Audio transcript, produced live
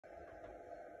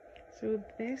So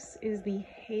this is the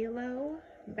Halo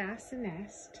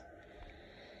Bassinet.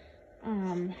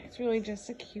 It's really just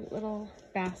a cute little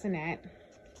bassinet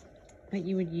that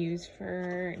you would use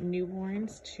for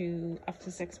newborns to up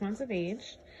to 6 months of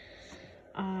age.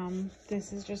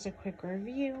 This is just a quick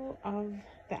review of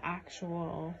the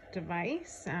actual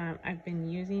device. I've been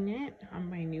using it on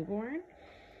my newborn.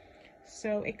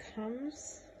 So it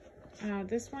comes,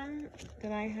 this one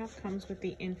that I have comes with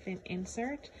the infant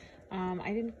insert.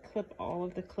 I didn't clip all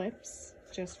of the clips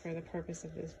just for the purpose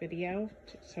of this video,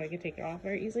 so I could take it off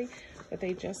very easily, but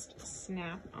they just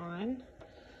snap on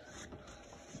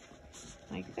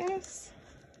like this.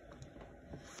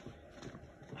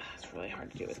 It's really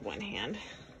hard to do with one hand.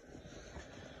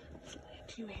 It's really a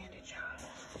two-handed job.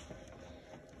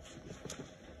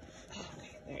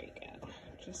 Okay, there you go.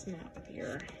 Just snap with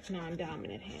your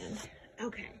non-dominant hand.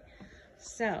 Okay.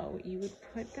 So you would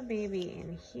put the baby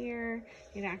in here.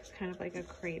 It acts kind of like a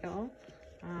cradle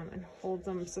and holds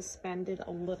them suspended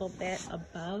a little bit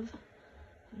above.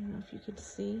 I don't know if you could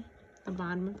see the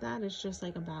bottom of that. It's just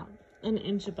like about an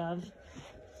inch above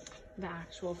the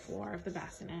actual floor of the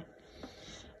bassinet.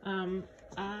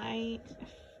 I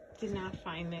did not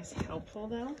find this helpful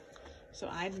though, so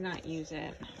I did not use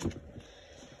it.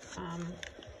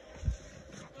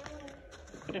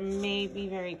 But it may be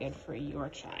very good for your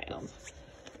child.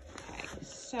 Okay,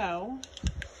 so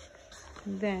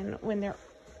then when they're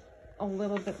a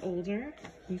little bit older,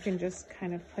 you can just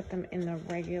kind of put them in the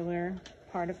regular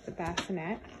part of the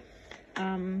bassinet.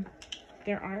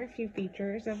 There are a few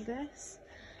features of this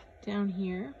down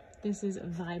here. This is a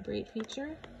vibrate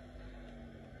feature.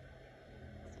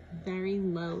 Very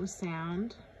low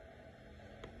sound.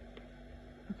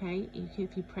 Okay,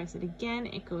 if you press it again,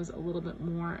 it goes a little bit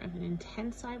more of an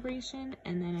intense vibration,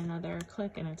 and then another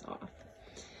click and it's off.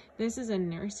 This is a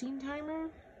nursing timer.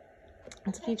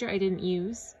 It's a feature I didn't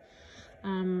use.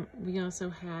 We also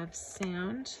have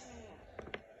sound.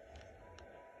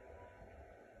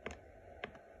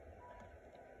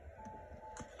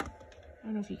 I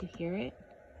don't know if you could hear it.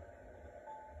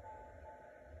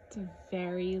 It's a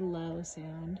very low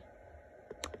sound.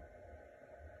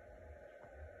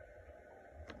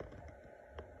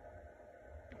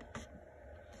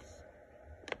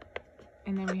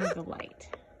 And then we have the light.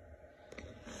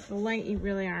 The light you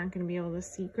really aren't going to be able to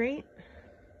see great,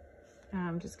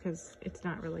 just because it's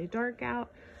not really dark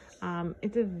out.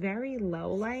 It's a very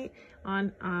low light.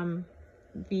 On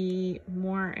the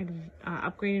more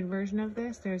upgraded version of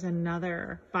this, there's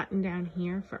another button down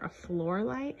here for a floor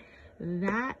light.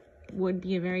 That would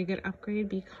be a very good upgrade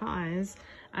because,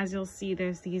 as you'll see,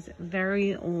 there's these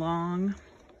very long,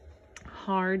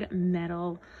 hard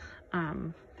metal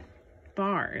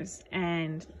bars,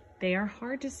 and they are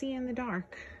hard to see in the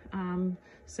dark.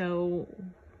 So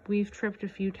we've tripped a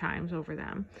few times over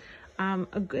them.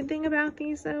 A good thing about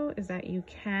these though is that you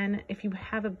can, if you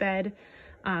have a bed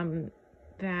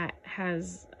that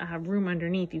has room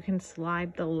underneath, you can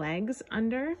slide the legs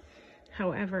under.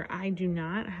 However, I do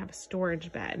not. I have a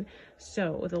storage bed,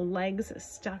 so the legs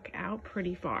stuck out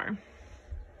pretty far.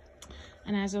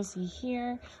 And as you'll see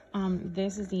here,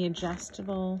 this is the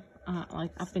adjustable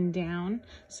like up and down,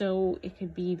 so it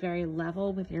could be very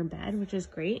level with your bed, which is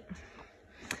great.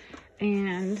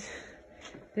 And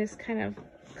this kind of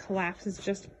collapses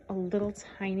just a little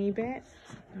tiny bit.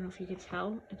 I don't know if you could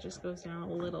tell, it just goes down a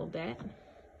little bit.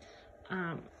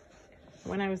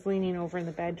 When I was leaning over in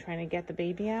the bed trying to get the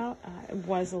baby out, it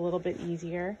was a little bit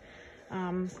easier.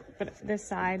 But this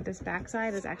side, this back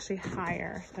side, is actually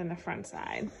higher than the front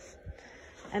side.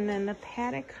 And then the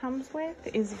pad it comes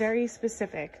with is very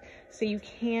specific. So you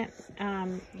can't,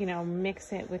 you know,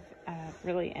 mix it with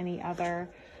really any other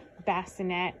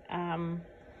bassinet,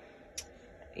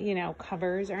 you know,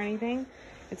 covers or anything.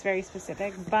 It's very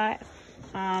specific, but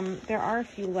there are a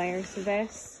few layers to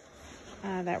this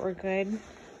that were good.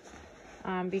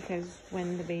 Because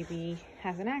when the baby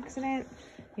has an accident,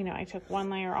 you know, I took one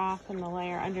layer off and the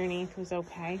layer underneath was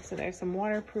okay. So there's some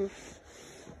waterproof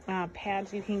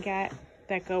pads you can get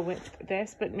that go with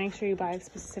this, but make sure you buy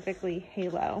specifically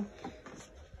Halo.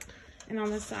 And on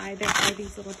the side, there are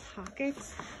these little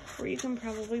pockets where you can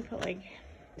probably put like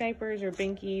diapers or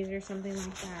binkies or something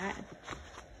like that.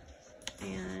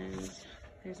 And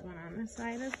there's one on this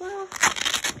side as well.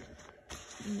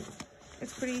 And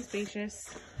it's pretty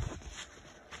spacious.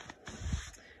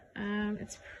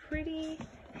 It's pretty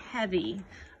heavy,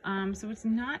 so it's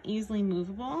not easily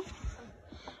movable.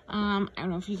 I don't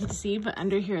know if you can see, but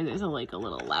under here there's like a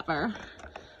little lever,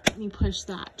 and you push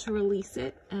that to release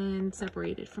it and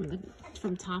separate it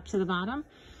from top to the bottom.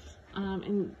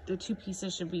 And the two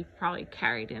pieces should be probably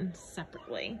carried in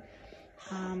separately.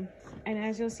 And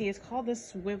as you'll see, it's called the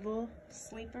swivel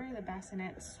sleeper, the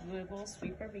Bassinet swivel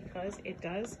sweeper, because it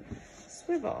does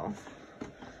swivel.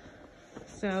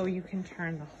 So you can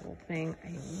turn the whole thing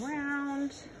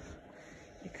around.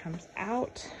 It comes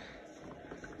out,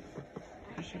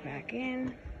 push it back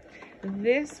in.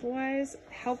 This was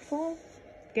helpful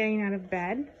getting out of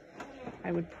bed.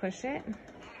 I would push it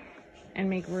and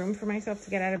make room for myself to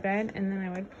get out of bed, and then I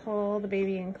would pull the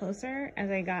baby in closer as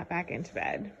I got back into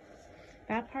bed.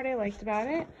 That part I liked about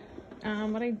it.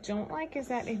 What I don't like is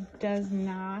that it does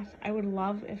not, I would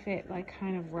love if it like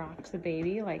kind of rocked the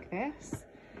baby like this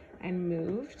and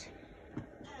moved.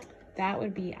 That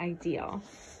would be ideal.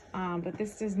 But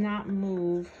this does not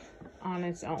move on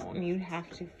its own. You'd have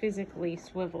to physically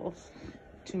swivel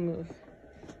to move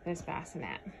this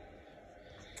bassinet.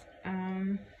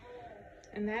 And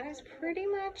that is pretty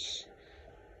much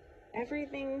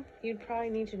everything you'd probably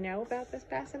need to know about this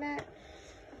bassinet.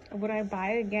 Would I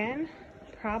buy it again?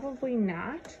 Probably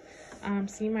not.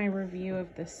 See my review of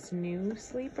the Snoo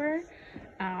sleeper,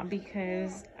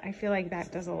 because I feel like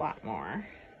that does a lot more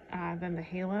than the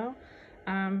Halo.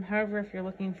 However, if you're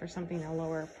looking for something in a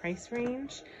lower price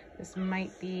range, this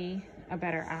might be a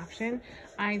better option.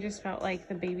 I just felt like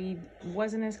the baby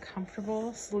wasn't as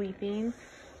comfortable sleeping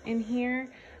in here.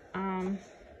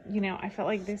 You know, I felt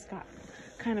like this got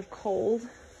kind of cold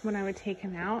when I would take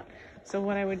him out. So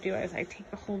what I would do is I'd take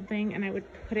the whole thing and I would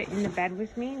put it in the bed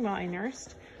with me while I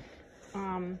nursed.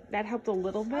 That helped a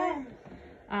little bit.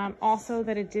 Also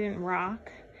that it didn't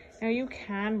rock. Now you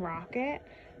can rock it,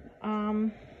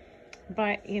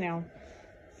 but you know,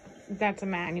 that's a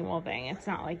manual thing. It's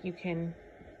not like you can,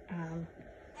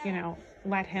 you know,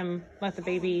 let the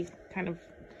baby kind of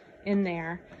in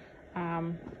there,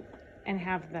 and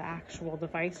have the actual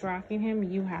device rocking him.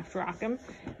 You have to rock him.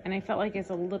 And I felt like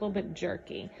it's a little bit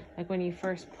jerky. Like when you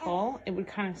first pull, it would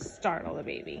kind of startle the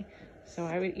baby. So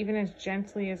I would, even as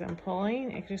gently as I'm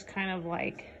pulling, it just kind of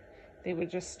like, they would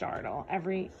just startle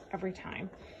every time.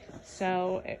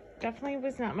 So it definitely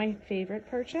was not my favorite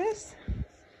purchase.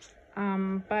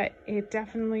 But it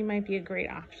definitely might be a great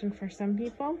option for some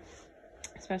people,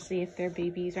 especially if their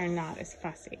babies are not as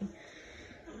fussy.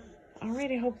 All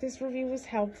right, I hope this review was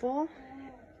helpful.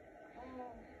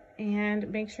 And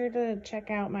make sure to check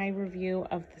out my review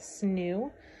of the Snoo,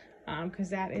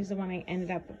 because that is the one I ended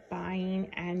up buying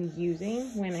and using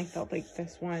when I felt like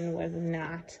this one was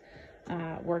not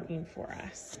working for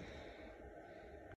us.